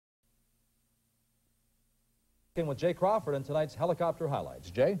In with Jay Crawford in tonight's helicopter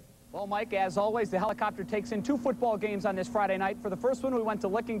highlights. Jay? Well, Mike, as always, the helicopter takes in 2 football games on this Friday night. For the first one, we went to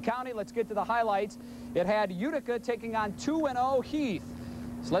Licking County. Let's get to the highlights. It had Utica taking on 2-0 Heath.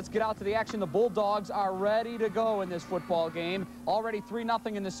 So let's get out to the action. The Bulldogs are ready to go in this football game. Already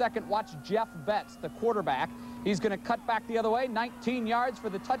 3-0 in the second. Watch Jeff Betts, the quarterback. He's going to cut back the other way. 19 yards for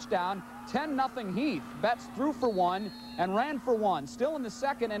the touchdown. 10-0 Heath. Betts threw for 1 and ran for 1. Still in the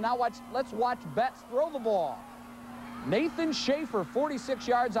second. And now let's watch Betts throw the ball. Nathan Schaefer, 46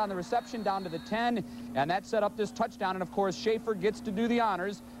 yards on the reception down to the 10, and that set up this touchdown. And, of course, Schaefer gets to do the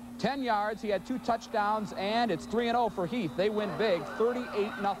honors. 10 yards, he had 2 touchdowns, and it's 3-0 for Heath. They win big,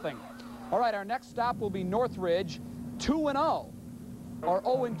 38-0. All right, our next stop will be Northridge, 2-0, or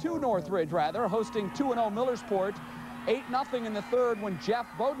 0-2 Northridge, rather, hosting 2-0 Millersport. 8-0 in the third when Jeff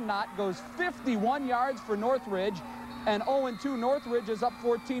Bodenot goes 51 yards for Northridge, and 0-2 Northridge is up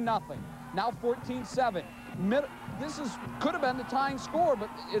 14-0. Now 14-7. This could have been the tying score, but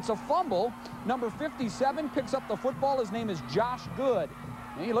it's a fumble. Number 57 picks up the football. His name is Josh Good.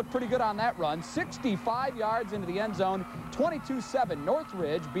 And he looked pretty good on that run. 65 yards into the end zone. 22-7.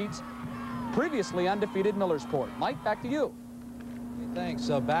 Northridge beats previously undefeated Millersport. Mike, back to you. Thanks.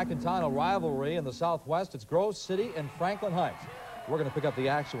 Back in town, a rivalry in the Southwest. It's Grove City and Franklin Heights. We're going to pick up the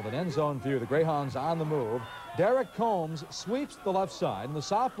action with an end zone view. The Greyhounds on the move. Derek Combs sweeps the left side, and the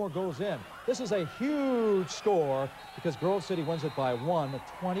sophomore goes in. This is a huge score because Grove City wins it by 1,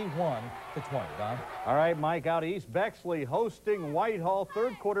 21-20. Don? All right, Mike, out east, Bexley hosting Whitehall.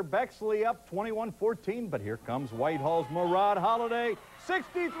 Third quarter, Bexley up 21-14, but here comes Whitehall's Murad Holiday.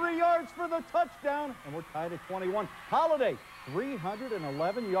 63 yards for the touchdown, and we're tied at 21. Holiday,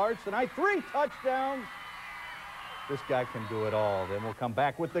 311 yards tonight, 3 touchdowns. This guy can do it all. Then we'll come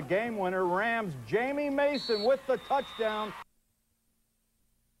back with the game winner. Rams, Jamie Mason with the touchdown.